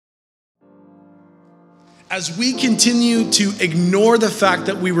as we continue to ignore the fact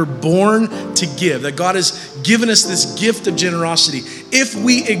that we were born to give, that God has given us this gift of generosity, if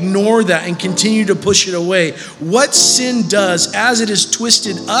we ignore that and continue to push it away, what sin does, as it has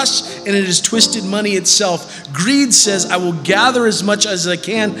twisted us and it has twisted money itself, greed says, I will gather as much as I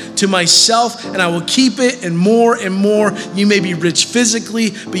can to myself and I will keep it, and more and more. You may be rich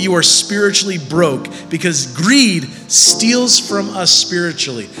physically, but you are spiritually broke, because greed steals from us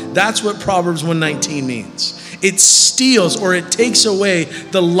spiritually. That's what Proverbs 119 means. It steals, or it takes away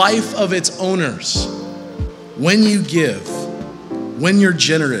the life of its owners. When you give, when you're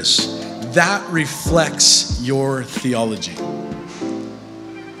generous, that reflects your theology.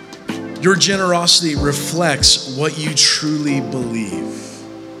 Your generosity reflects what you truly believe.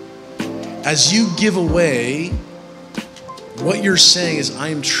 As you give away, what you're saying is, I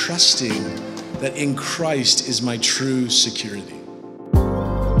am trusting that in Christ is my true security.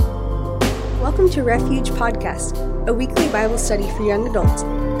 Welcome to Refuge Podcast, a weekly Bible study for young adults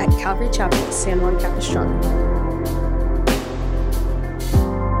at Calvary Chapel, San Juan Capistrano.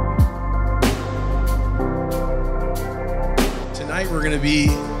 Tonight we're going to be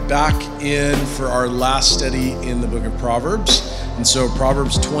back in for our last study in the book of Proverbs. And so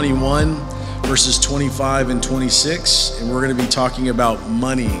Proverbs 21, verses 25 and 26, and we're going to be talking about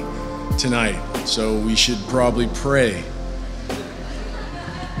money tonight. So we should probably pray,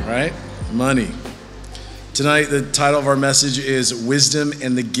 right? Money. Tonight, the title of our message is Wisdom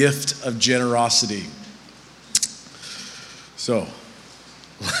and the Gift of Generosity. So,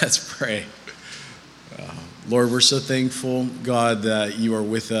 let's pray. Lord, we're so thankful, God, that you are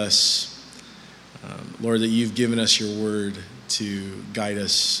with us. Lord, that you've given us your word to guide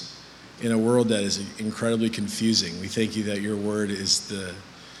us in a world that is incredibly confusing. We thank you that your word is the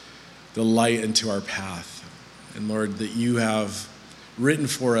light into our path. And Lord, that you have written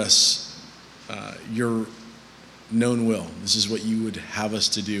for us your known will. This is what you would have us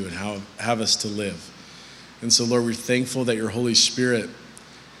to do and have us to live. And so, Lord, we're thankful that your Holy Spirit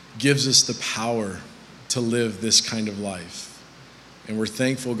gives us the power to live this kind of life. And we're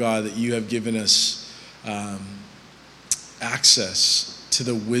thankful, God, that you have given us access to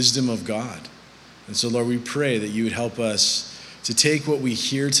the wisdom of God. And so, Lord, we pray that you would help us to take what we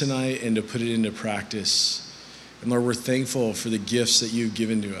hear tonight and to put it into practice. And Lord, we're thankful for the gifts that you've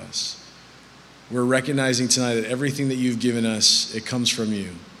given to us. We're recognizing tonight that everything that you've given us, it comes from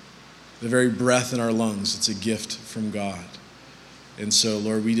you. The very breath in our lungs, it's a gift from God. And so,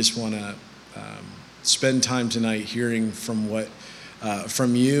 Lord, we just want to spend time tonight hearing from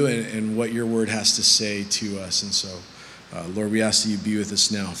you and what your word has to say to us. And so, Lord, we ask that you be with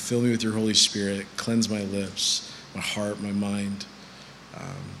us now. Fill me with your Holy Spirit. Cleanse my lips, my heart, my mind,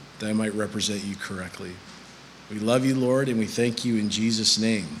 that I might represent you correctly. We love you, Lord, and we thank you in Jesus'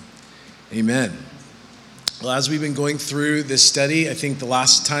 name. Amen. Well, as we've been going through this study, I think the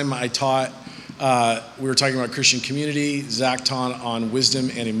last time I taught, we were talking about Christian community. Zach taught on wisdom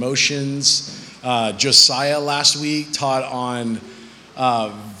and emotions. Josiah last week taught on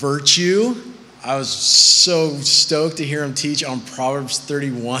virtue. I was so stoked to hear him teach on Proverbs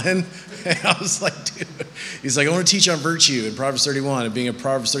 31. And I was like, dude, he's like, I want to teach on virtue in Proverbs 31 and being a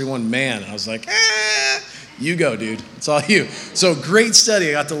Proverbs 31 man. I was like, you go, dude. It's all you. So great study.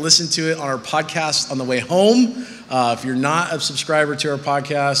 I got to listen to it on our podcast on the way home. If you're not a subscriber to our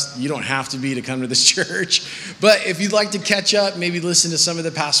podcast, you don't have to be to come to this church. But if you'd like to catch up, maybe listen to some of the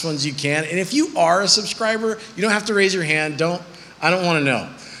past ones, you can. And if you are a subscriber, you don't have to raise your hand. I don't want to know.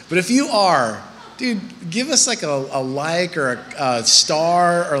 But if you are, dude, give us like a like or a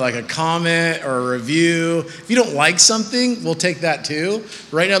star or like a comment or a review. If you don't like something, we'll take that too.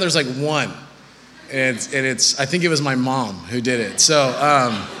 Right now there's like one. And it's I think it was my mom who did it. So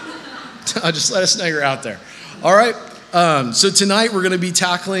just let us know you're out there. All right. So tonight we're going to be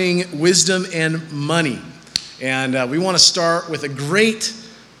tackling wisdom and money. And we want to start with a great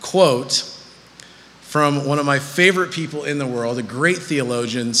quote from one of my favorite people in the world, a great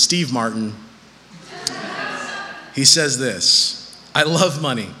theologian, Steve Martin. He says this: I love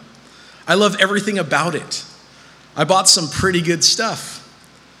money. I love everything about it. I bought some pretty good stuff.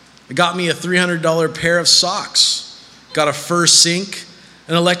 I got me a $300 pair of socks, got a fur sink,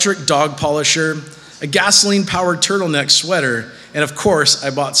 an electric dog polisher, a gasoline-powered turtleneck sweater, and of course,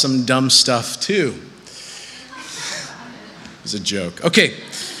 I bought some dumb stuff too. It was a joke. Okay,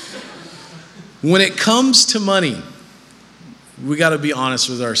 when it comes to money, we got to be honest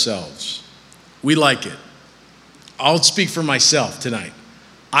with ourselves. We like it. I'll speak for myself tonight.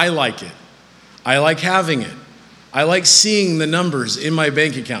 I like it. I like having it. I like seeing the numbers in my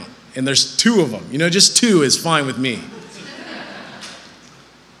bank account. And there's two of them. Just two is fine with me.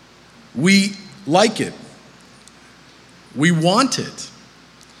 We like it. We want it.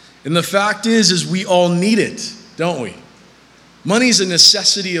 And the fact is we all need it, don't we? Money is a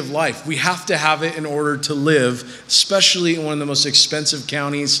necessity of life. We have to have it in order to live, especially in one of the most expensive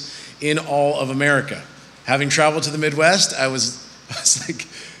counties in all of America. Having traveled to the Midwest, I was like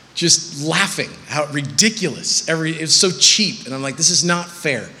just laughing how ridiculous. It was so cheap. And I'm like, this is not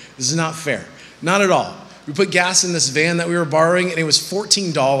fair. This is not fair. Not at all. We put gas in this van that we were borrowing, and it was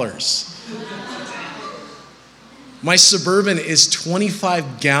 $14. My Suburban is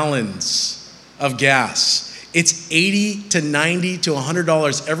 25 gallons of gas. It's $80 to $90 to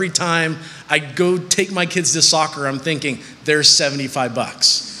 $100 every time I go take my kids to soccer. I'm thinking there's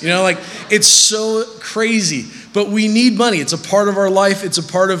 $75. You know, like it's so crazy. But we need money. It's a part of our life. It's a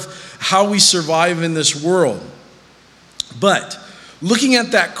part of how we survive in this world. But looking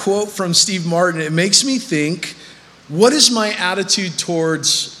at that quote from Steve Martin, it makes me think, what is my attitude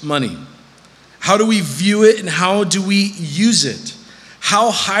towards money? How do we view it and how do we use it? How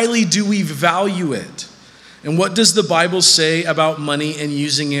highly do we value it? And what does the Bible say about money and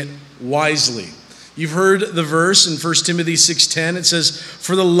using it wisely? You've heard the verse in 1 Timothy 6:10. It says,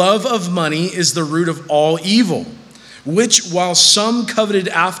 "For the love of money is the root of all evil, which while some coveted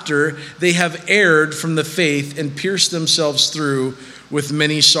after, they have erred from the faith and pierced themselves through with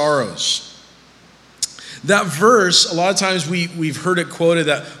many sorrows." That verse, a lot of times we've heard it quoted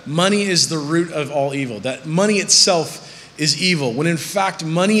that money is the root of all evil, that money itself is evil, when in fact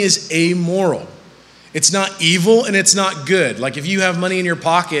money is amoral. It's not evil and it's not good. Like if you have money in your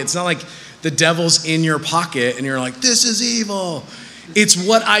pocket, it's not like the devil's in your pocket and you're like, this is evil. It's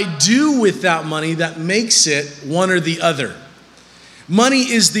what I do with that money that makes it one or the other. Money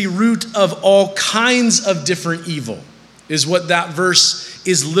is the root of all kinds of different evil, is what that verse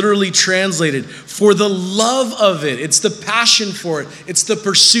is literally translated. For the love of it, it's the passion for it, it's the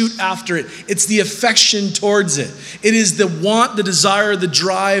pursuit after it, it's the affection towards it. It is the want, the desire, the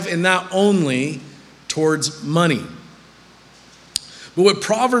drive, and that only towards money. But what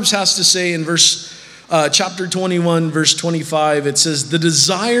Proverbs has to say in chapter 21, verse 25, it says, "The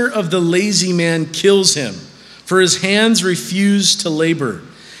desire of the lazy man kills him, for his hands refuse to labor.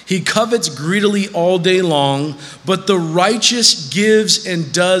 He covets greedily all day long, but the righteous gives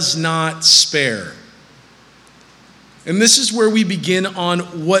and does not spare." And this is where we begin on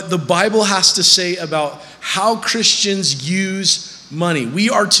what the Bible has to say about how Christians use money. We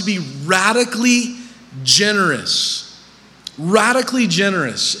are to be radically generous. Radically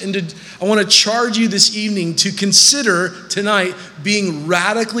generous. And I want to charge you this evening to consider tonight being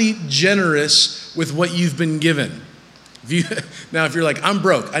radically generous with what you've been given. If you're like, I'm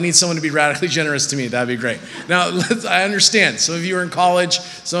broke, I need someone to be radically generous to me, that'd be great. Now, I understand. Some of you are in college,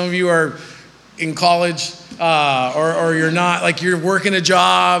 some of you are in college, or you're not, like you're working a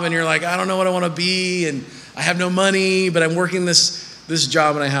job and you're like, I don't know what I want to be, and I have no money, but I'm working this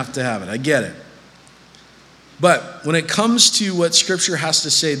job and I have to have it. I get it. But when it comes to what Scripture has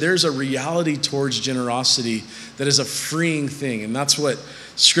to say, there's a reality towards generosity that is a freeing thing, and that's what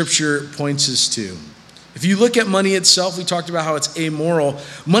Scripture points us to. If you look at money itself, we talked about how it's amoral.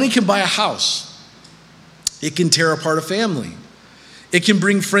 Money can buy a house. It can tear apart a family. It can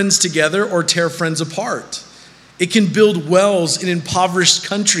bring friends together or tear friends apart. It can build wells in impoverished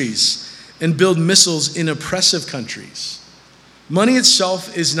countries and build missiles in oppressive countries. Money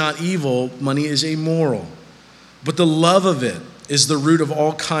itself is not evil. Money is amoral. But the love of it is the root of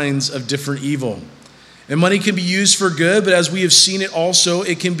all kinds of different evil. And money can be used for good, but as we have seen it also,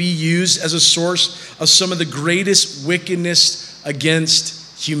 it can be used as a source of some of the greatest wickedness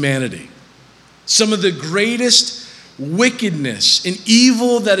against humanity. Some of the greatest wickedness and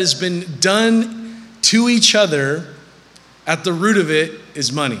evil that has been done to each other, at the root of it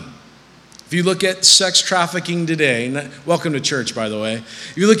is money. If you look at sex trafficking today, welcome to church, by the way.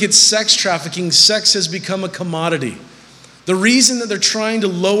 If you look at sex trafficking, sex has become a commodity. The reason that they're trying to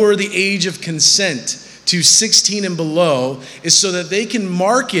lower the age of consent to 16 and below is so that they can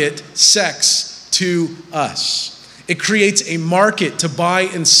market sex to us. It creates a market to buy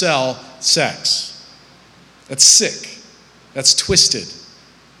and sell sex. That's sick. That's twisted.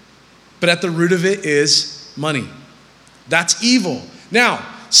 But at the root of it is money. That's evil. Now,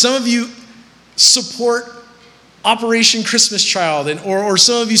 some of you support Operation Christmas Child, or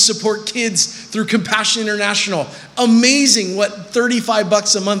some of you support kids through Compassion International. Amazing what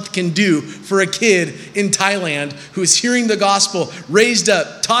 $35 a month can do for a kid in Thailand who is hearing the gospel, raised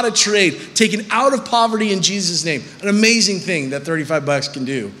up, taught a trade, taken out of poverty in Jesus' name. An amazing thing that $35 can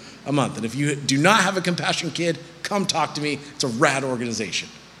do a month. And if you do not have a Compassion kid, come talk to me. It's a rad organization.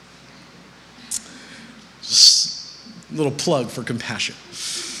 Just a little plug for Compassion.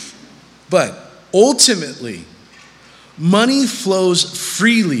 But ultimately, money flows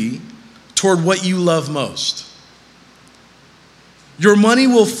freely toward what you love most. Your money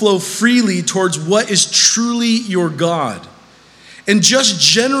will flow freely towards what is truly your God. And just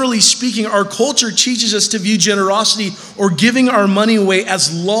generally speaking, our culture teaches us to view generosity or giving our money away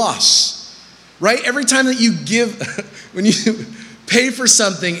as loss, right? Every time that you give, when you pay for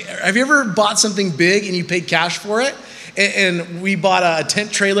something, have you ever bought something big and you paid cash for it? And we bought a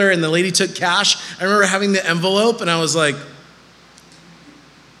tent trailer and the lady took cash. I remember having the envelope and I was like,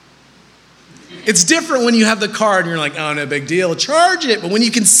 it's different when you have the card and you're like, oh, no big deal, charge it. But when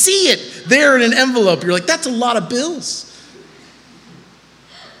you can see it there in an envelope, you're like, that's a lot of bills.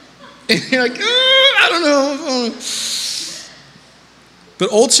 And you're like, I don't know.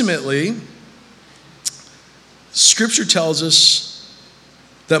 But ultimately, Scripture tells us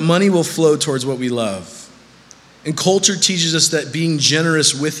that money will flow towards what we love. And culture teaches us that being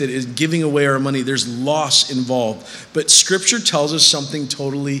generous with it is giving away our money. There's loss involved. But Scripture tells us something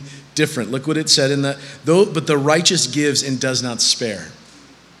totally different. Look what it said in that, but the righteous gives and does not spare.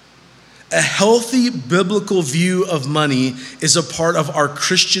 A healthy biblical view of money is a part of our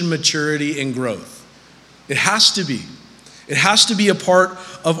Christian maturity and growth. It has to be. It has to be a part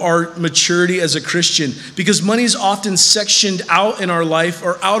of our maturity as a Christian because money is often sectioned out in our life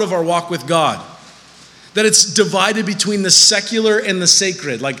or out of our walk with God. That it's divided between the secular and the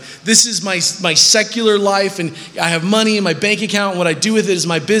sacred. Like, this is my secular life, and I have money in my bank account, and what I do with it is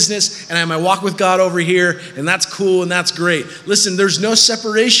my business, and I have my walk with God over here, and that's cool, and that's great. Listen, there's no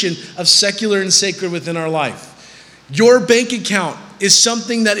separation of secular and sacred within our life. Your bank account is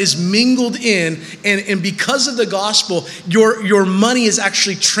something that is mingled in, and because of the gospel, your money is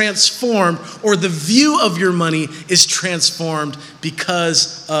actually transformed, or the view of your money is transformed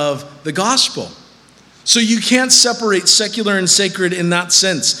because of the gospel. So you can't separate secular and sacred in that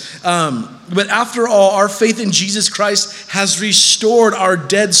sense. But after all, our faith in Jesus Christ has restored our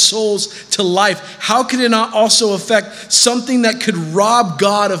dead souls to life. How could it not also affect something that could rob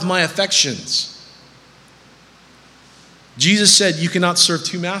God of my affections? Jesus said, you cannot serve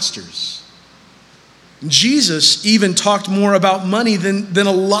two masters. Jesus even talked more about money than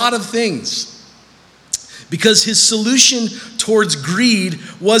a lot of things. Because his solution towards greed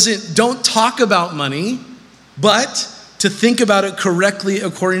wasn't don't talk about money, but to think about it correctly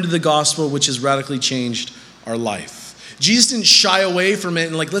according to the gospel, which has radically changed our life. Jesus didn't shy away from it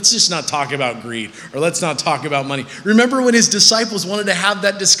and let's just not talk about greed or let's not talk about money. Remember when his disciples wanted to have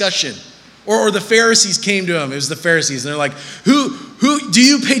that discussion? Or the Pharisees came to him. It was the Pharisees. And they're like, who do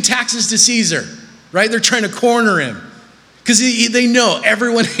you pay taxes to Caesar? Right? They're trying to corner him. Because they know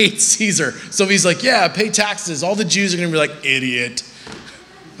everyone hates Caesar. So if he's like, yeah, pay taxes, all the Jews are going to be like, idiot.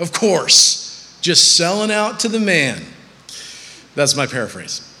 Of course. Just selling out to the man. That's my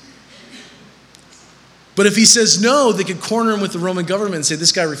paraphrase. But if he says no, they could corner him with the Roman government and say,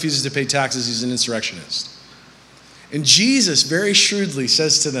 this guy refuses to pay taxes, he's an insurrectionist. And Jesus very shrewdly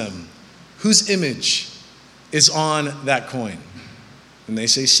says to them, whose image is on that coin? And they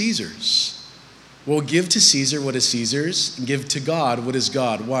say, Caesar's. Well, give to Caesar what is Caesar's, and give to God what is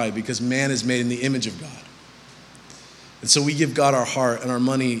God. Why? Because man is made in the image of God. And so we give God our heart, and our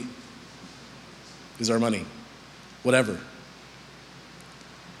money is our money. Whatever.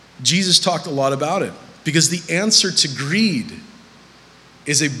 Jesus talked a lot about it, because the answer to greed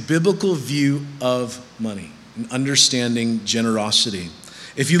is a biblical view of money, and understanding generosity.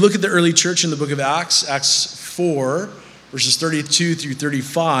 If you look at the early church in the book of Acts, Acts 4, verses 32 through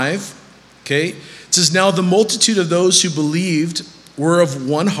 35, okay, it says, now the multitude of those who believed were of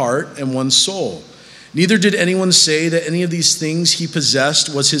one heart and one soul. Neither did anyone say that any of these things he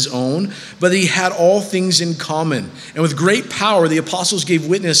possessed was his own, but he had all things in common. And with great power, the apostles gave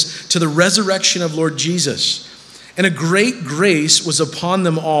witness to the resurrection of Lord Jesus. And a great grace was upon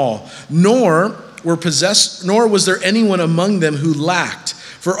them all, nor was there anyone among them who lacked.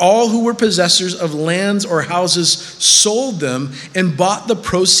 For all who were possessors of lands or houses sold them and brought the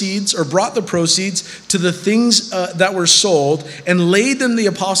proceeds to the things that were sold and laid them at the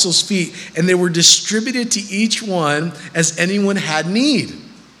apostles' feet, and they were distributed to each one as anyone had need.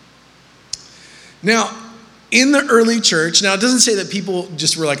 Now, in the early church, now it doesn't say that people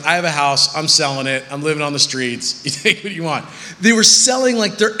just were like, I have a house, I'm selling it, I'm living on the streets, you take what you want. They were selling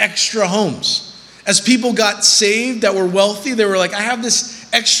their extra homes. As people got saved that were wealthy, they were like, I have this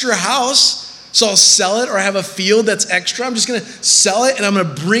extra house, so I'll sell it, or I have a field that's extra. I'm just going to sell it, and I'm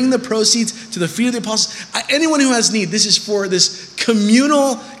going to bring the proceeds to the feet of the apostles. Anyone who has need, this is for this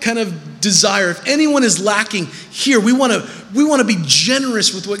communal kind of desire. If anyone is lacking here, we want to be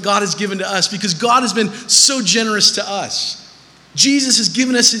generous with what God has given to us because God has been so generous to us. Jesus has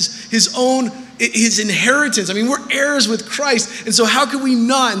given us his inheritance. I mean, we're heirs with Christ. And so how could we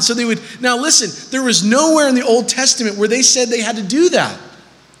not? And so now listen, there was nowhere in the Old Testament where they said they had to do that.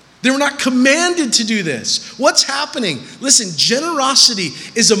 They were not commanded to do this. What's happening? Listen, generosity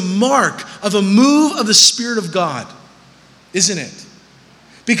is a mark of a move of the Spirit of God, isn't it?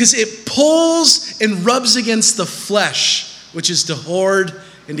 Because it pulls and rubs against the flesh, which is to hoard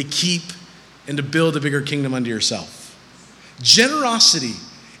and to keep and to build a bigger kingdom unto yourself. Generosity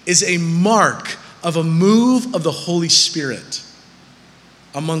is a mark of a move of the Holy Spirit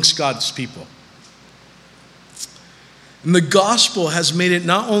amongst God's people. And the gospel has made it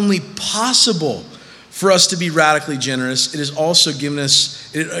not only possible for us to be radically generous, it has also given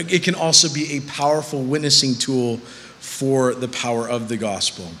us, it can also be a powerful witnessing tool for the power of the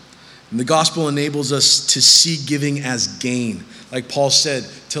gospel. And the gospel enables us to see giving as gain. Like Paul said,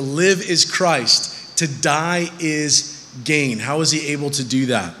 to live is Christ, to die is gain. How is he able to do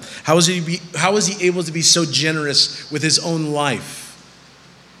that? How is he able to be so generous with his own life?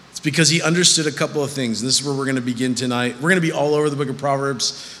 It's because he understood a couple of things. And this is where we're going to begin tonight. We're going to be all over the book of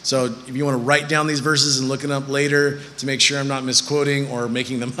Proverbs. So if you want to write down these verses and look them up later to make sure I'm not misquoting or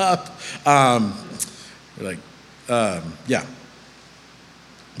making them up, yeah.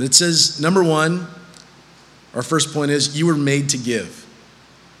 It says, number one, our first point is, you were made to give.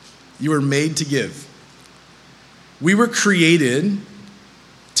 You were made to give. We were created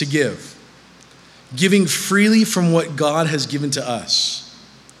to give, giving freely from what God has given to us.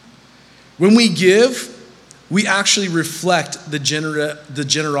 When we give, we actually reflect the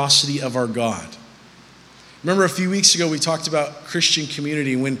generosity of our God. Remember a few weeks ago we talked about Christian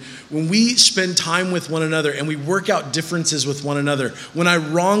community. When we spend time with one another and we work out differences with one another, when I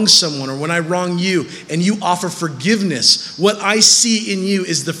wrong someone or when I wrong you and you offer forgiveness, what I see in you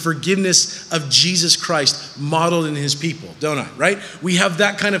is the forgiveness of Jesus Christ modeled in his people, don't I, right? We have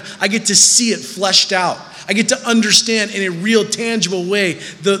that kind of, I get to see it fleshed out. I get to understand in a real tangible way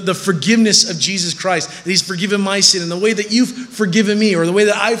the forgiveness of Jesus Christ, that he's forgiven my sin, and the way that you've forgiven me or the way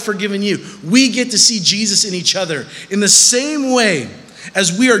that I've forgiven you. We get to see Jesus in each other. In the same way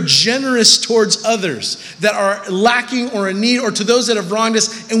as we are generous towards others that are lacking or in need, or to those that have wronged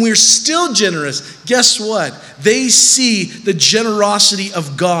us, and we're still generous, guess what? They see the generosity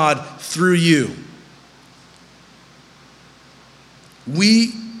of God through you.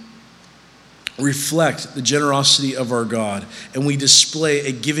 We reflect the generosity of our God, and we display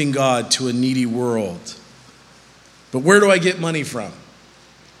a giving God to a needy world. But where do I get money from?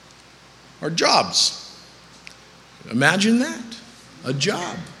 Our jobs. Imagine that, a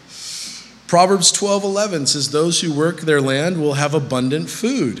job. Proverbs 12:11 says, those who work their land will have abundant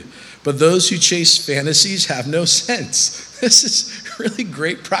food, but those who chase fantasies have no sense. This is really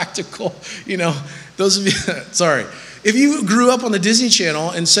great practical, those of you, sorry. If you grew up on the Disney Channel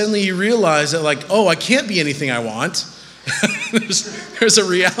and suddenly you realize that I can't be anything I want, there's a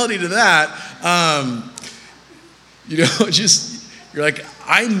reality to that. You're like,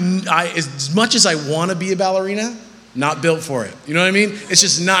 I as much as I want to be a ballerina, not built for it. You know what I mean? It's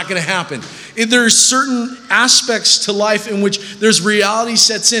just not going to happen. There's certain aspects to life in which there's reality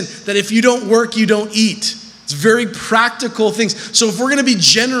sets in that if you don't work, you don't eat. It's very practical things. So if we're going to be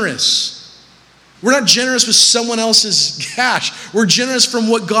generous, we're not generous with someone else's cash. We're generous from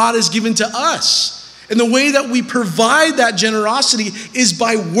what God has given to us. And the way that we provide that generosity is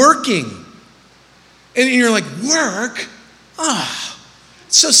by working. And you're like, work?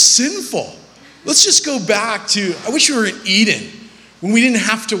 It's so sinful. Let's just go back to, I wish we were in Eden when we didn't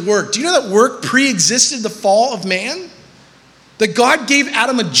have to work. Do you know that work pre-existed the fall of man? That God gave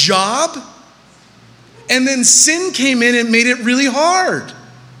Adam a job, and then sin came in and made it really hard.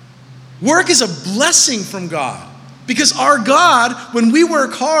 Work is a blessing from God, because our God, when we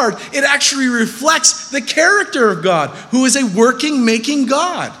work hard, it actually reflects the character of God, who is a working, making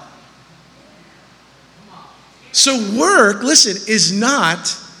God. So work, listen, is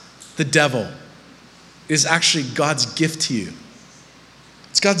not the devil. It is actually God's gift to you.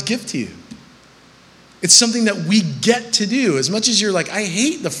 It's God's gift to you. It's something that we get to do. As much as you're like, I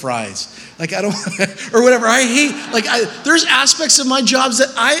hate the fries. I don't, or whatever. I hate, there's aspects of my jobs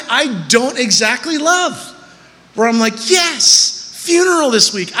that I don't exactly love. Where I'm like, yes, funeral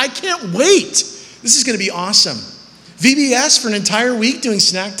this week. I can't wait. This is going to be awesome. VBS for an entire week doing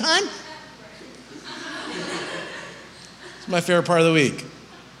snack time. It's my favorite part of the week.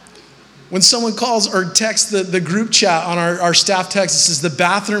 When someone calls or texts the group chat on our staff text, it says, the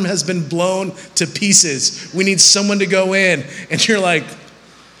bathroom has been blown to pieces. We need someone to go in. And you're like,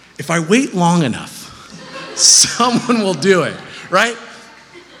 if I wait long enough, someone will do it, right?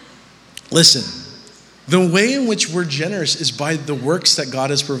 Listen, The way in which we're generous is by the works that God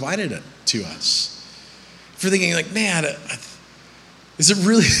has provided it to us. If you're thinking like, man, is it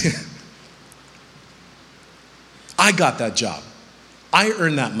really? I got that job. I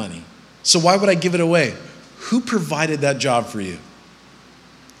earned that money. So why would I give it away? Who provided that job for you?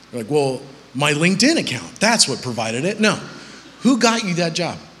 You're like, well, my LinkedIn account, that's what provided it. No. Who got you that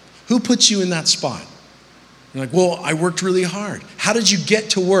job? Who put you in that spot? You're like, well, I worked really hard. How did you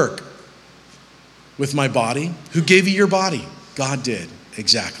get to work? With my body. Who gave you your body? God did.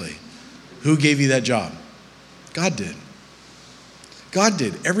 Exactly. Who gave you that job? God did. God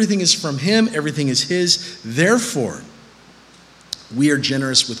did. Everything is from him. Everything is his. Therefore, we are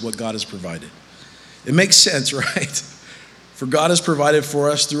generous with what God has provided. It makes sense, right? For God has provided for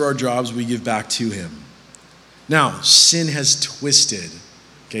us through our jobs, we give back to him. Now, sin has twisted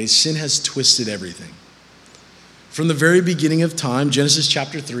everything. From the very beginning of time, Genesis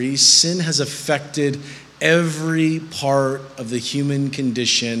chapter 3, sin has affected every part of the human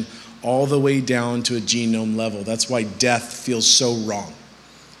condition all the way down to a genome level. That's why death feels so wrong.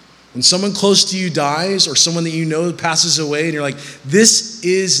 When someone close to you dies or someone that you know passes away and you're like, this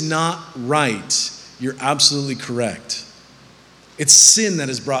is not right, you're absolutely correct. It's sin that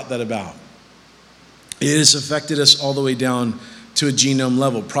has brought that about. It has affected us all the way down to a genome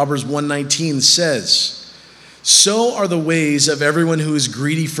level. Proverbs 1:19 says, so are the ways of everyone who is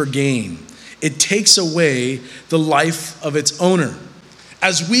greedy for gain. It takes away the life of its owner.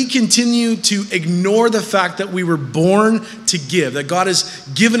 As we continue to ignore the fact that we were born to give, that God has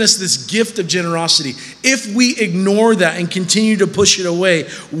given us this gift of generosity, if we ignore that and continue to push it away,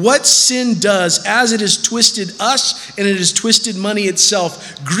 what sin does, as it has twisted us and it has twisted money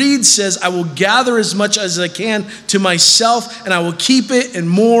itself, greed says, I will gather as much as I can to myself and I will keep it and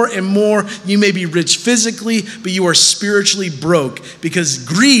more and more. You may be rich physically, but you are spiritually broke because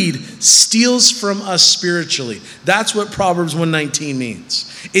greed steals from us spiritually. That's what Proverbs 1:19 means.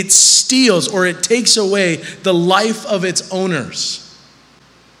 It steals or it takes away the life of its owners.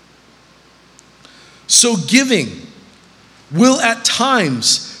 So giving will at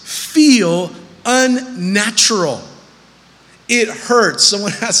times feel unnatural. It hurts.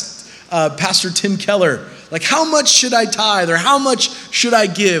 Someone asked Pastor Tim Keller, like, how much should I tithe or how much should I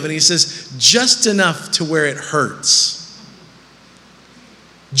give? And he says, just enough to where it hurts.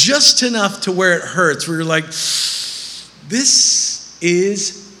 Just enough to where it hurts, where you're like, this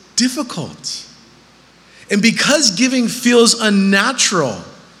is difficult. And because giving feels unnatural,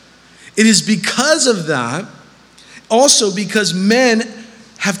 it is because of that, also because men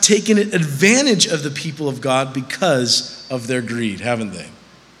have taken advantage of the people of God because of their greed, haven't they?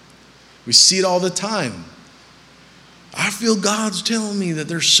 We see it all the time. I feel God's telling me that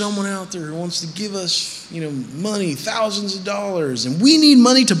there's someone out there who wants to give us, money, thousands of dollars, and we need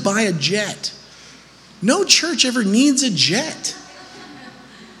money to buy a jet. No church ever needs a jet.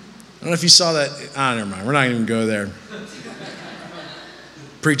 I don't know if you saw that. Never mind. We're not even going to go there.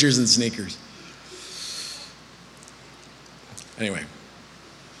 Preachers and sneakers. Anyway.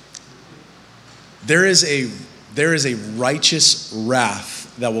 There is a righteous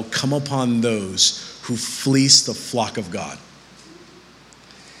wrath that will come upon those who fleece the flock of God.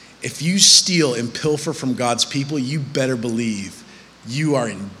 If you steal and pilfer from God's people, you better believe you are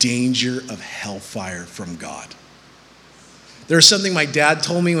in danger of hellfire from God. There's something my dad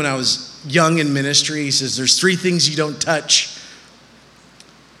told me when I was young in ministry. He says, there's 3 things you don't touch.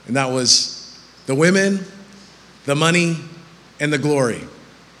 And that was the women, the money, and the glory.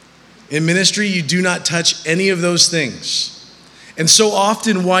 In ministry, you do not touch any of those things. And so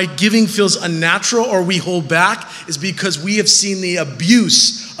often why giving feels unnatural or we hold back is because we have seen the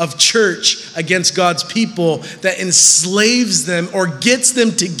abuse of church against God's people that enslaves them or gets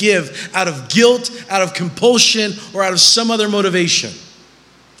them to give out of guilt, out of compulsion, or out of some other motivation.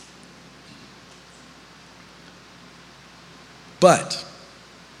 But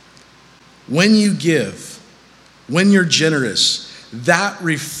when you give, when you're generous, that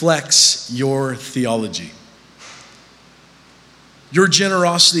reflects your theology. Your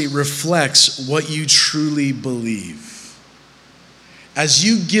generosity reflects what you truly believe. As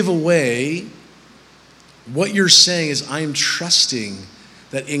you give away, what you're saying is, I am trusting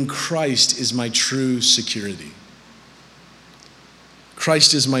that in Christ is my true security.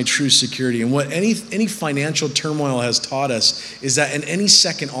 Christ is my true security. And what any financial turmoil has taught us is that in any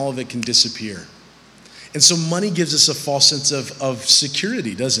second, all of it can disappear. And so money gives us a false sense of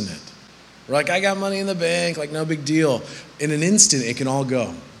security, doesn't it? We're like, I got money in the bank, like no big deal. In an instant, it can all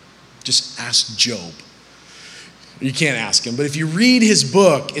go. Just ask Job. You can't ask him, but if you read his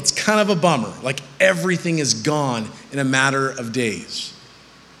book, it's kind of a bummer. Like everything is gone in a matter of days.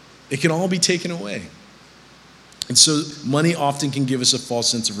 It can all be taken away. And so money often can give us a false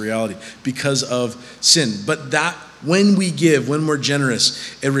sense of reality because of sin. But that when we give, when we're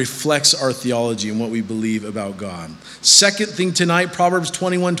generous, it reflects our theology and what we believe about God. Second thing tonight, Proverbs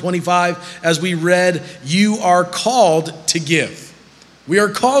 21:25, as we read, you are called to give. We are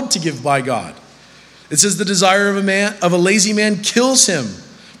called to give by God. It says the desire of a lazy man kills him,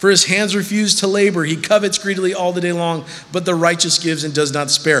 for his hands refuse to labor. He covets greedily all the day long, but the righteous gives and does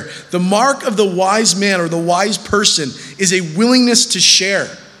not spare. The mark of the wise man or the wise person is a willingness to share.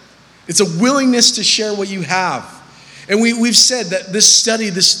 It's a willingness to share what you have. And we've said that this study,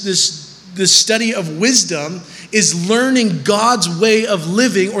 this study of wisdom is learning God's way of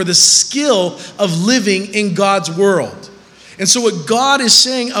living, or the skill of living in God's world. And so what God is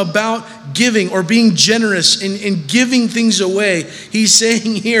saying about giving or being generous in giving things away, he's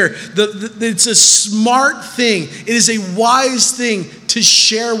saying here that it's a smart thing. It is a wise thing to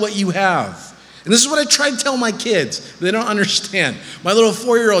share what you have. And this is what I try to tell my kids. They don't understand. My little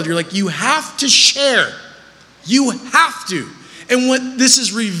 4-year-old, you're like, you have to share. You have to. And what this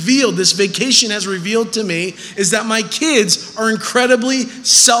is revealed, this vacation has revealed to me, is that my kids are incredibly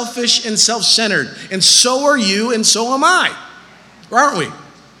selfish and self-centered. And so are you, and so am I. Aren't we?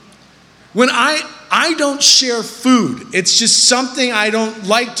 When I don't share food, it's just something I don't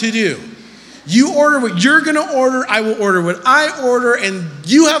like to do. You order what you're going to order, I will order what I order, and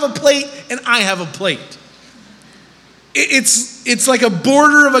you have a plate, and I have a plate. It's like a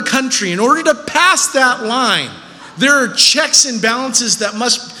border of a country. In order to pass that line, there are checks and balances that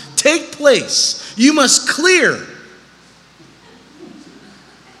must take place. You must clear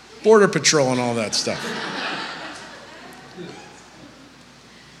Border Patrol and all that stuff.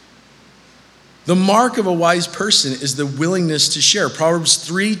 The mark of a wise person is the willingness to share. Proverbs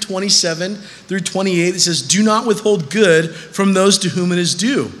 3:27 through 28, it says, do not withhold good from those to whom it is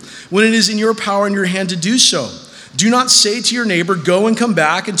due, when it is in your power and your hand to do so. Do not say to your neighbor, go and come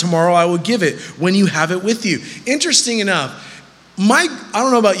back, and tomorrow I will give it when you have it with you. Interesting enough, I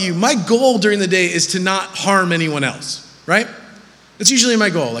don't know about you, my goal during the day is to not harm anyone else, right? That's usually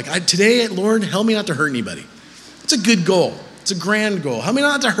my goal. Like today, Lord, help me not to hurt anybody. It's a good goal. It's a grand goal. Help me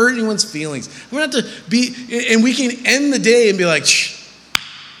not to hurt anyone's feelings. Help me not to be, and we can end the day and be like,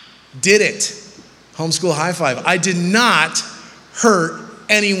 did it. Homeschool high five. I did not hurt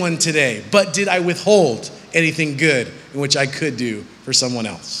anyone today, but did I withhold anything good in which I could do for someone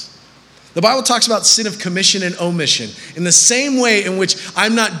else? The Bible talks about sin of commission and omission. In the same way in which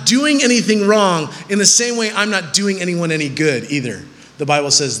I'm not doing anything wrong, in the same way I'm not doing anyone any good either. The Bible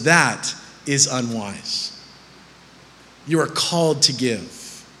says that is unwise. You are called to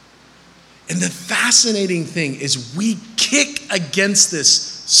give. And the fascinating thing is we kick against this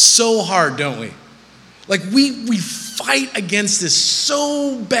so hard, don't we? Like we fight against this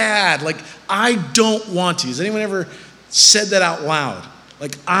so bad. Like I don't want to. Has anyone ever said that out loud?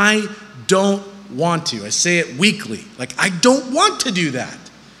 Like I don't want to. I say it weekly. Like I don't want to do that.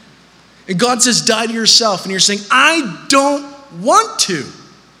 And God says, die to yourself. And you're saying, I don't want to.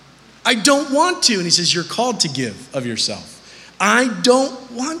 I don't want to. And he says, you're called to give of yourself. I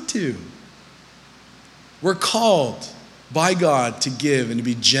don't want to. We're called by God to give and to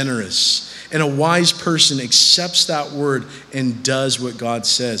be generous. And a wise person accepts that word and does what God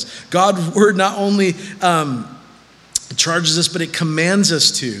says. God's word not only charges us, but it commands us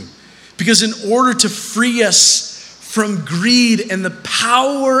to. Because in order to free us from greed and the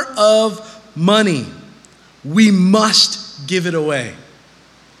power of money, we must give it away.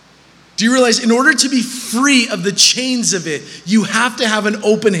 Do you realize in order to be free of the chains of it, you have to have an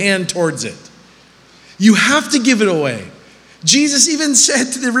open hand towards it. You have to give it away. Jesus even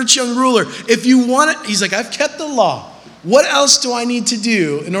said to the rich young ruler, if you want it, he's like, I've kept the law. What else do I need to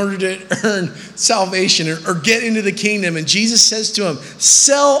do in order to earn salvation or get into the kingdom? And Jesus says to him,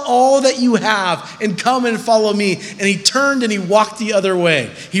 sell all that you have and come and follow me. And he turned and he walked the other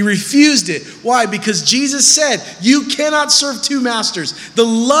way. He refused it. Why? Because Jesus said, you cannot serve two masters. The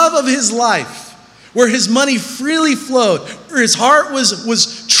love of his life, where his money freely flowed, where his heart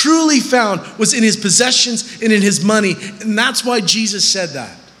was truly found, was in his possessions and in his money. And that's why Jesus said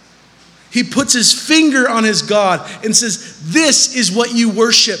that. He puts his finger on his God and says, this is what you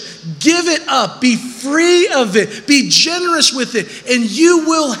worship. Give it up. Be free of it. Be generous with it. And you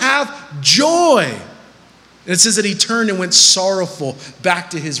will have joy. And it says that he turned and went sorrowful back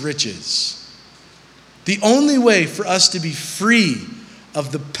to his riches. The only way for us to be free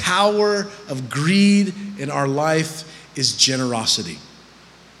of the power of greed in our life is generosity.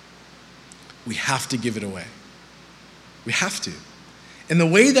 We have to give it away. We have to. And the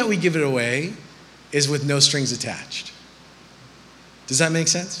way that we give it away is with no strings attached. Does that make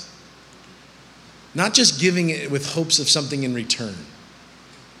sense? Not just giving it with hopes of something in return.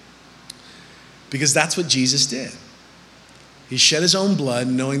 Because that's what Jesus did. He shed his own blood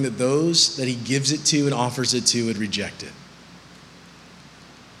knowing that those that he gives it to and offers it to would reject it.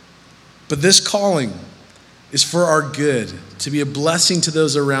 But this calling is for our good, to be a blessing to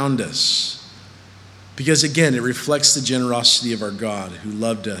those around us. Because again, it reflects the generosity of our God who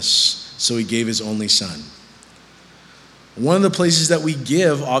loved us, so he gave his only son. One of the places that we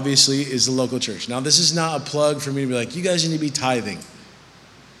give, obviously, is the local church. Now, this is not a plug for me to be like, you guys need to be tithing.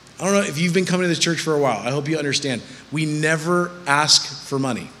 I don't know if you've been coming to this church for a while. I hope you understand. We never ask for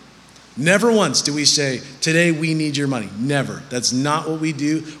money. Never once do we say, today we need your money. Never. That's not what we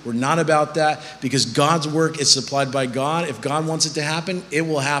do. We're not about that, because God's work is supplied by God. If God wants it to happen, it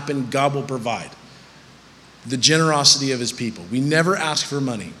will happen. God will provide. The generosity of his people. We never ask for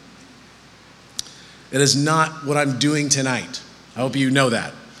money. It is not what I'm doing tonight. I hope you know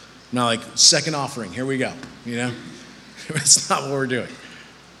that. Not like second offering, here we go. It's not what we're doing.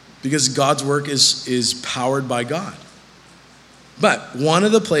 Because God's work is powered by God. But one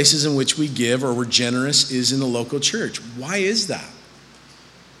of the places in which we give or we're generous is in the local church. Why is that?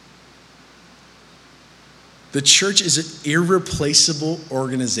 The church is an irreplaceable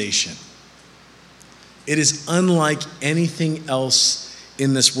organization. It is unlike anything else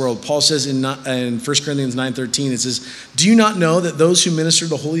in this world. Paul says in 1 Corinthians 9:13, it says, "Do you not know that those who minister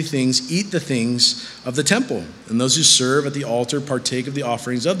the holy things eat the things of the temple, and those who serve at the altar partake of the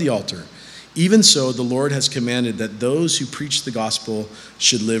offerings of the altar? Even so, the Lord has commanded that those who preach the gospel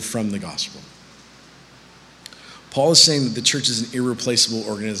should live from the gospel." Paul is saying that the church is an irreplaceable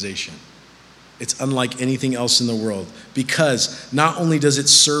organization. It's unlike anything else in the world, because not only does it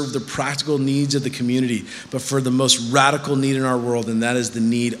serve the practical needs of the community, but for the most radical need in our world, and that is the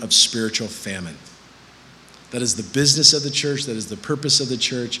need of spiritual famine. That is the business of the church. That is the purpose of the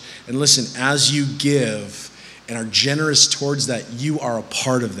church. And listen, as you give and are generous towards that, you are a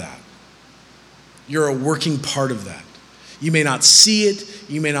part of that. You're a working part of that. You may not see it.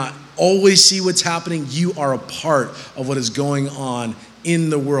 You may not always see what's happening. You are a part of what is going on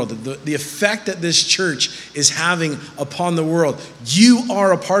in the world. The effect that this church is having upon the world, you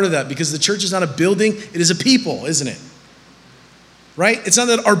are a part of that, because the church is not a building, it is a people, isn't it? Right? It's not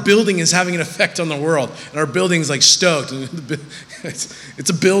that our building is having an effect on the world and our building is like stoked. It's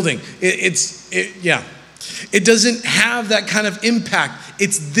a building. It doesn't have that kind of impact.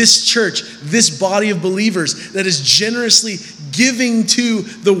 It's this church, this body of believers that is generously giving to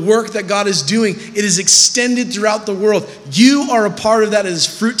the work that God is doing. It is extended throughout the world. You are a part of that. It is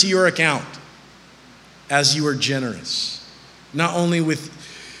fruit to your account as you are generous. Not only with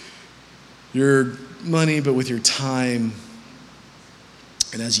your money, but with your time,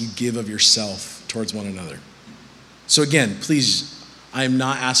 and as you give of yourself towards one another. So again, please, I am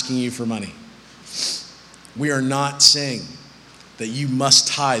not asking you for money. We are not saying that you must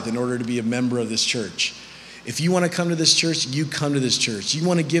tithe in order to be a member of this church. If you want to come to this church, you come to this church. You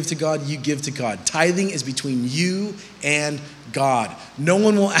want to give to God, you give to God. Tithing is between you and God. No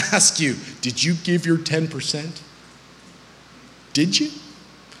one will ask you, did you give your 10%? Did you?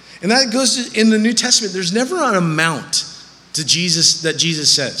 And that goes to, in the New Testament, there's never an amount to Jesus that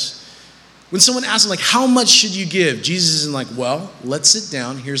Jesus says. When someone asks him, like, how much should you give? Jesus isn't like, well, let's sit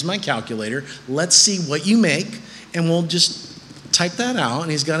down. Here's my calculator. Let's see what you make, and we'll just type that out.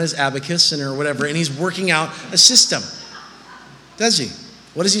 And he's got his abacus or whatever, and he's working out a system. Does he?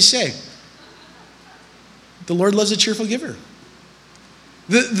 What does he say? The Lord loves a cheerful giver.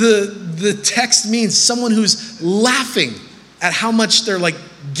 The text means someone who's laughing at how much they're like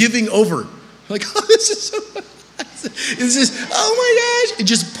giving over. Like, oh, this is so much. It's just, oh my gosh, it's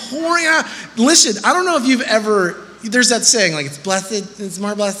just pouring out. Listen, I don't know if you've ever, there's that saying, like, it's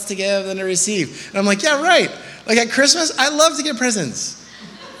more blessed to give than to receive. And I'm like, yeah, right. Like at Christmas, I love to get presents.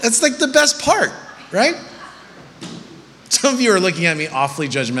 That's like the best part, right? Some of you are looking at me awfully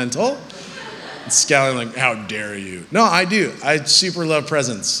judgmental, scowling like, how dare you? No, I do. I super love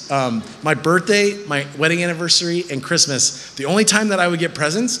presents. My birthday, my wedding anniversary, and Christmas, the only time that I would get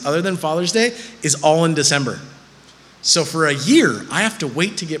presents, other than Father's Day, is all in December. So for a year, I have to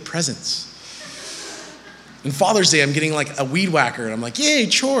wait to get presents. And Father's Day, I'm getting like a weed whacker, and I'm like, yay,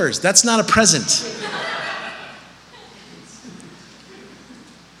 chores. That's not a present.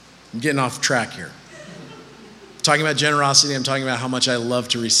 I'm getting off track here. I'm talking about generosity. I'm talking about how much I love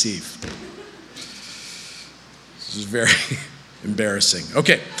to receive. This is very embarrassing.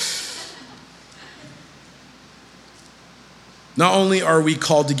 Okay. Not only are we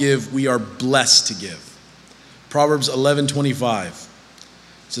called to give, we are blessed to give. Proverbs 11:25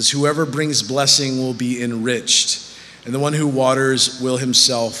 says, whoever brings blessing will be enriched, and the one who waters will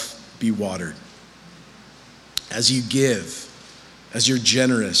himself be watered. As you give, as you're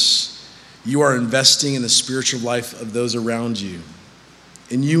generous, you are investing in the spiritual life of those around you,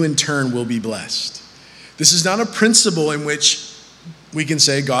 and you in turn will be blessed. This is not a principle in which we can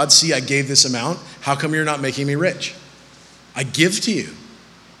say, God, see, I gave this amount. How come you're not making me rich? I give to you.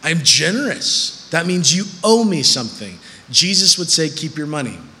 I'm generous. That means you owe me something. Jesus would say, keep your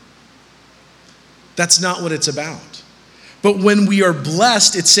money. That's not what it's about. But when we are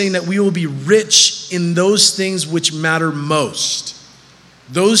blessed, it's saying that we will be rich in those things which matter most.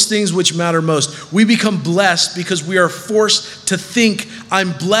 Those things which matter most. We become blessed because we are forced to think,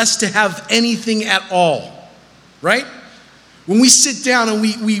 I'm blessed to have anything at all. Right? When we sit down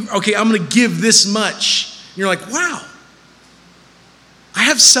and okay, I'm going to give this much. You're like, wow, I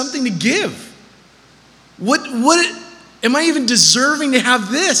have something to give. What am I even deserving to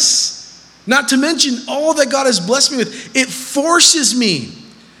have this? Not to mention all that God has blessed me with. It forces me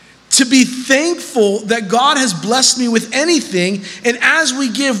to be thankful that God has blessed me with anything. And as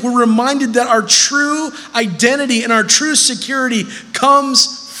we give, we're reminded that our true identity and our true security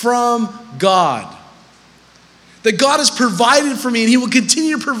comes from God. That God has provided for me and he will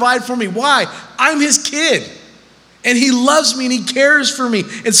continue to provide for me. Why? I'm his kid. And he loves me and he cares for me.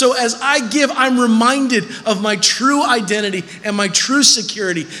 And so as I give, I'm reminded of my true identity and my true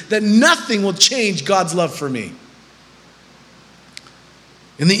security, that nothing will change God's love for me.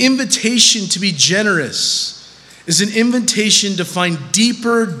 And the invitation to be generous is an invitation to find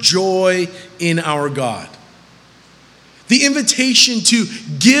deeper joy in our God. The invitation to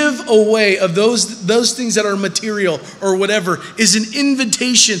give away of those things that are material or whatever is an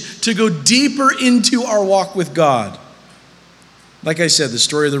invitation to go deeper into our walk with God. Like I said, the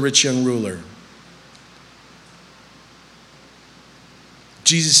story of the rich young ruler.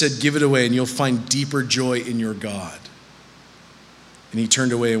 Jesus said, give it away and you'll find deeper joy in your God. And he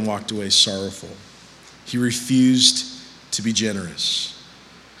turned away and walked away sorrowful. He refused to be generous.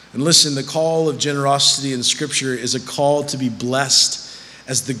 And listen, the call of generosity in Scripture is a call to be blessed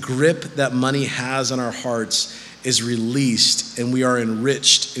as the grip that money has on our hearts is released and we are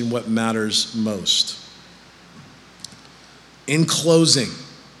enriched in what matters most. In closing,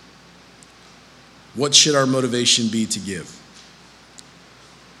 what should our motivation be to give?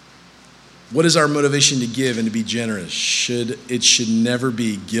 What is our motivation to give and to be generous? It should never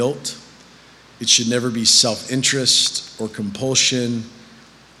be guilt. It should never be self-interest or compulsion.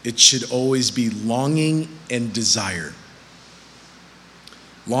 It should always be longing and desire.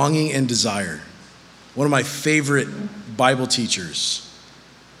 Longing and desire. One of my favorite Bible teachers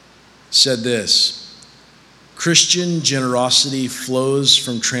said this: Christian generosity flows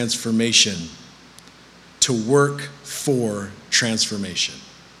from transformation to work for transformation.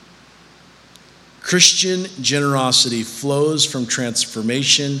 Christian generosity flows from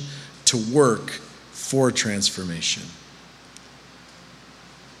transformation to work for transformation.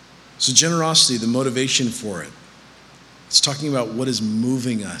 So generosity, the motivation for it, it's talking about what is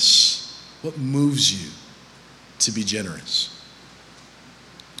moving us. What moves you to be generous?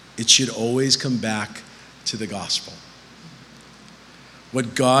 It should always come back to the gospel.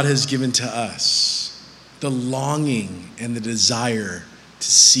 What God has given to us, the longing and the desire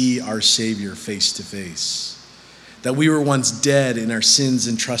to see our Savior face to face. That we were once dead in our sins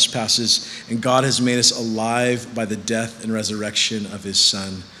and trespasses, and God has made us alive by the death and resurrection of his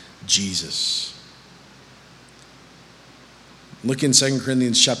Son, Jesus. Look in 2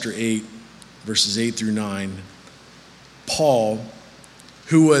 Corinthians chapter 8, verses 8 through 9. Paul,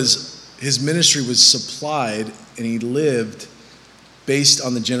 his ministry was supplied and he lived based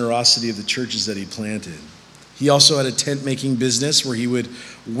on the generosity of the churches that he planted. He also had a tent-making business where he would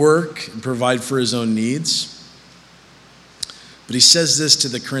work and provide for his own needs. But he says this to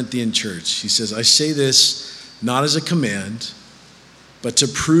the Corinthian church. He says, I say this not as a command, but to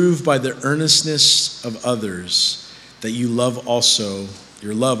prove by the earnestness of others that your love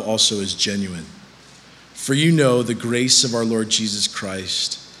also is genuine. For you know the grace of our Lord Jesus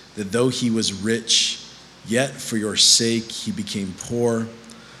Christ, that though he was rich, yet for your sake he became poor,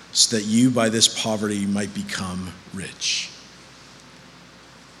 so that you by this poverty might become rich.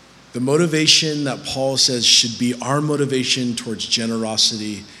 The motivation that Paul says should be our motivation towards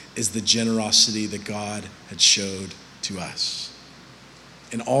generosity is the generosity that God had showed to us.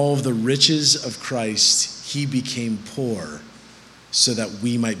 In all of the riches of Christ, he became poor so that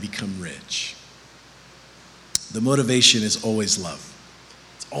we might become rich. The motivation is always love.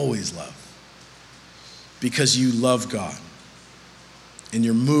 It's always love. Because you love God and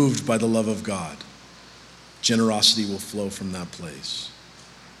you're moved by the love of God, generosity will flow from that place.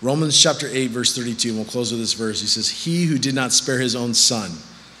 Romans chapter 8, verse 32, and we'll close with this verse. He says, he who did not spare his own son,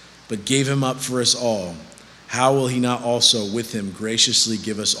 but gave him up for us all, how will he not also with him graciously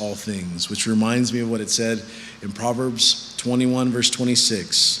give us all things? Which reminds me of what it said in Proverbs 21, verse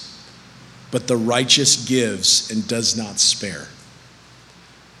 26. But the righteous gives and does not spare.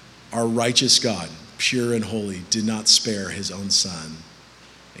 Our righteous God, pure and holy, did not spare his own son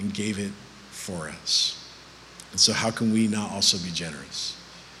and gave it for us. And so how can we not also be generous?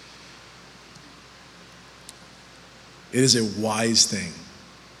 It is a wise thing.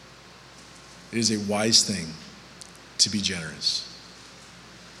 It is a wise thing to be generous.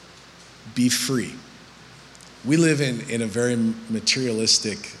 Be free. We live in a very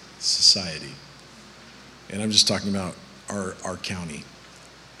materialistic society. And I'm just talking about our county.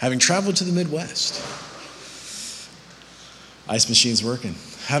 Having traveled to the Midwest, ice machine's working.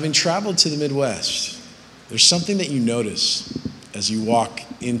 Having traveled to the Midwest, there's something that you notice as you walk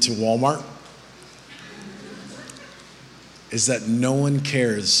into Walmart, is that no one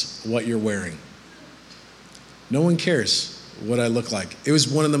cares what you're wearing. No one cares what I look like. It was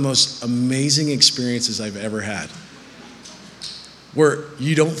one of the most amazing experiences I've ever had, where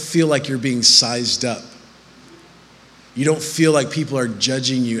you don't feel like you're being sized up. You don't feel like people are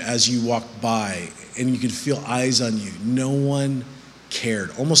judging you as you walk by, and you can feel eyes on you. No one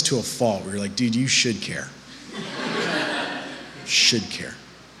cared, almost to a fault, where you're like, dude, you should care. Should care.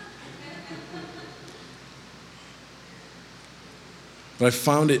 But I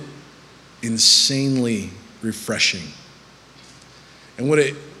found it insanely refreshing. And what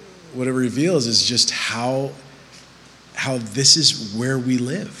it reveals is just how this is where we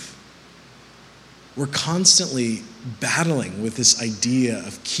live. We're constantly battling with this idea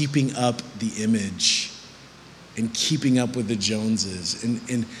of keeping up the image and keeping up with the Joneses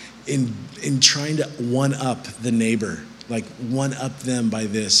and in trying to one-up the neighbor, like one-up them by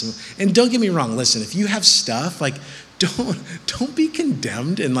this. And don't get me wrong, listen, if you have stuff, like, don't be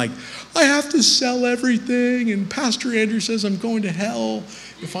condemned and like, I have to sell everything and Pastor Andrew says I'm going to hell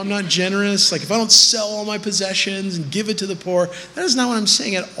if I'm not generous, like if I don't sell all my possessions and give it to the poor. That is not what I'm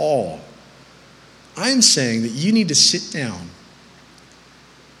saying at all. I'm saying that you need to sit down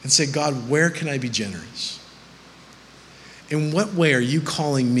and say, God, where can I be generous? In what way are you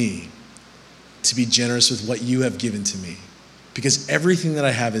calling me to be generous with what you have given to me? Because everything that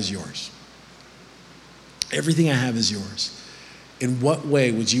I have is yours. Everything I have is yours. In what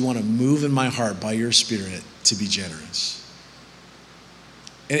way would you want to move in my heart by your Spirit to be generous?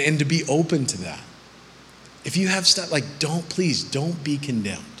 And to be open to that. If you have stuff, like, please don't be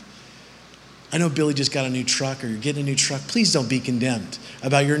condemned. I know Billy just got a new truck, or you're getting a new truck. Please don't be condemned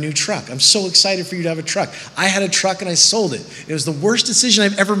about your new truck. I'm so excited for you to have a truck. I had a truck and I sold it. It was the worst decision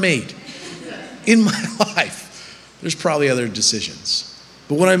I've ever made in my life. There's probably other decisions.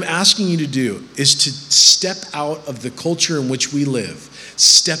 But what I'm asking you to do is to step out of the culture in which we live,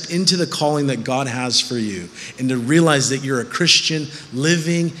 step into the calling that God has for you, and to realize that you're a Christian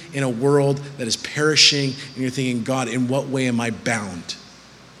living in a world that is perishing, and you're thinking, God, in what way am I bound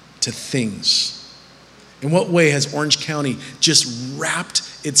to things? In what way has Orange County just wrapped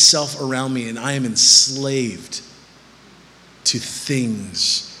itself around me and I am enslaved to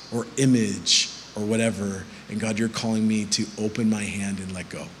things or image or whatever? And God, you're calling me to open my hand and let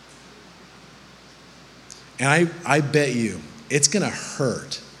go. And I bet you it's going to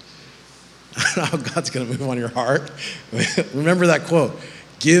hurt. I don't know how God's going to move on your heart. Remember that quote,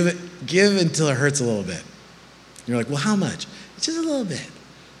 give until it hurts a little bit. You're like, well, how much? It's just a little bit.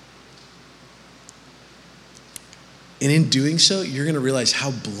 And in doing so, you're going to realize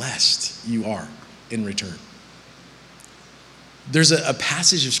how blessed you are in return. There's a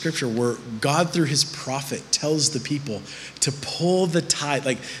passage of scripture where God, through his prophet, tells the people to pull the tithe,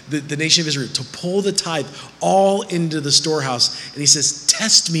 like the nation of Israel, to pull the tithe all into the storehouse. And he says,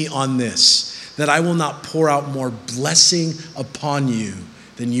 test me on this, that I will not pour out more blessing upon you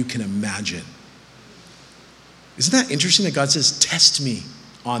than you can imagine. Isn't that interesting that God says, test me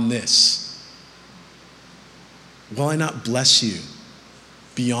on this? Will I not bless you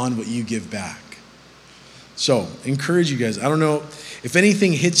beyond what you give back? So, encourage you guys. I don't know if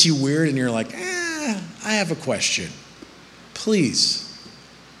anything hits you weird and you're like, I have a question. Please,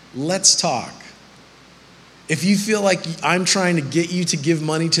 let's talk. If you feel like I'm trying to get you to give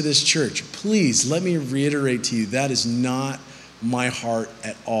money to this church, please let me reiterate to you, that is not my heart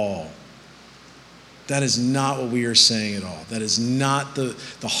at all. That is not what we are saying at all. That is not the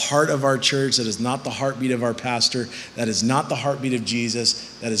heart of our church. That is not the heartbeat of our pastor. That is not the heartbeat of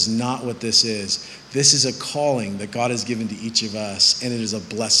Jesus. That is not what this is. This is a calling that God has given to each of us, and it is a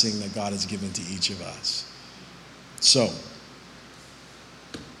blessing that God has given to each of us. So,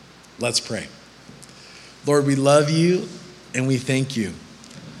 let's pray. Lord, we love you and we thank you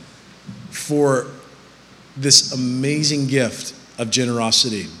for this amazing gift of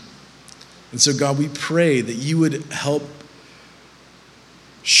generosity. And so, God, we pray that you would help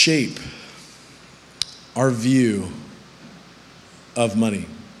shape our view of money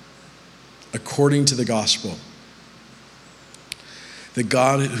according to the gospel. The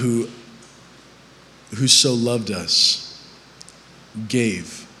God who so loved us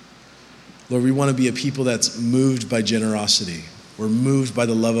gave. Lord, we want to be a people that's moved by generosity. We're moved by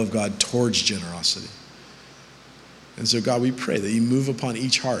the love of God towards generosity. And so, God, we pray that you move upon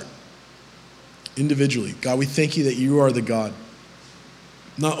each heart individually. God, we thank you that you are the God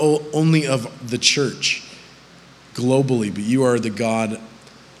not only of the church globally, but you are the God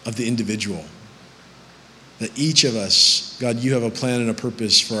of the individual. That each of us, God, you have a plan and a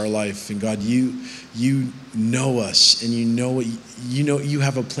purpose for our life. And God, you know us, and you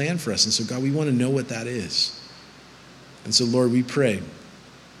have a plan for us. And so, God, we want to know what that is. And so, Lord, we pray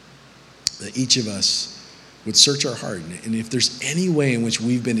that each of us would search our heart. And if there's any way in which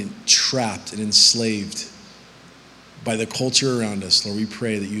we've been trapped and enslaved by the culture around us, Lord, we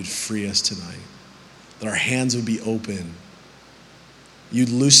pray that you'd free us tonight. That our hands would be open. You'd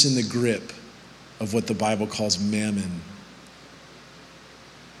loosen the grip of what the Bible calls mammon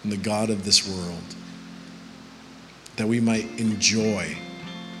and the God of this world. That we might enjoy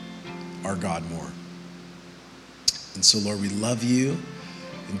our God more. And so, Lord, we love you.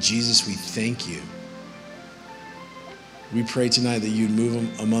 And Jesus, we thank you. We pray tonight that you'd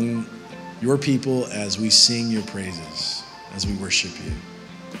move among your people as we sing your praises, as we worship you.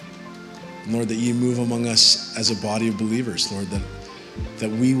 And Lord, that you move among us as a body of believers, Lord, that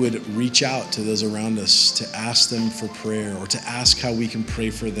we would reach out to those around us to ask them for prayer or to ask how we can pray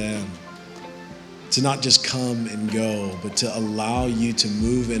for them. To not just come and go, but to allow you to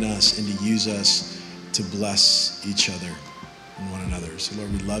move in us and to use us to bless each other and one another. So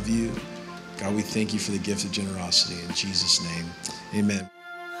Lord, we love you. God, we thank you for the gift of generosity. In Jesus' name, amen.